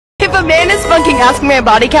If a man is fucking asking me a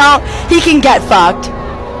body count, he can get fucked.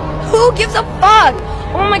 Who gives a fuck?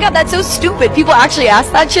 Oh my god, that's so stupid. People actually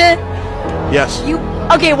ask that shit? Yes.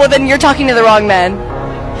 Okay, well then you're talking to the wrong man.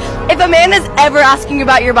 If a man is ever asking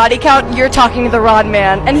about your body count, you're talking to the wrong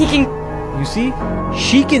man. And he can... You see?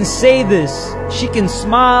 She can say this. She can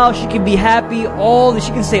smile. She can be happy. All this.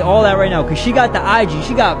 She can say all that right now. Because she got the IG.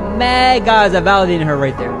 She got mad guys that validating her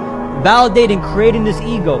right there. Validating, creating this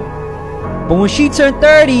ego. But when she turned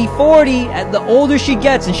 30, 40, the older she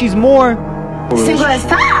gets and she's more... Single as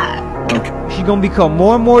fuck. She's going to become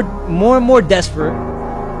more and more desperate.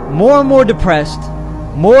 More and more depressed.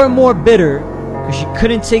 More and more bitter. Because she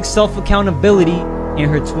couldn't take self-accountability in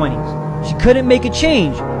her 20s. She couldn't make a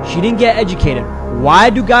change. She didn't get educated. Why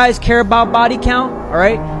do guys care about body count?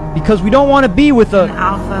 Alright? Because we don't want to be with an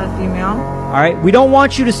alpha female. Alright? We don't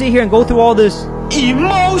want you to sit here and go through all this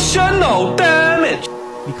emotional damage.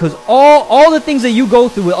 because all the things that you go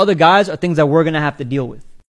through with other guys are things that we're going to have to deal with.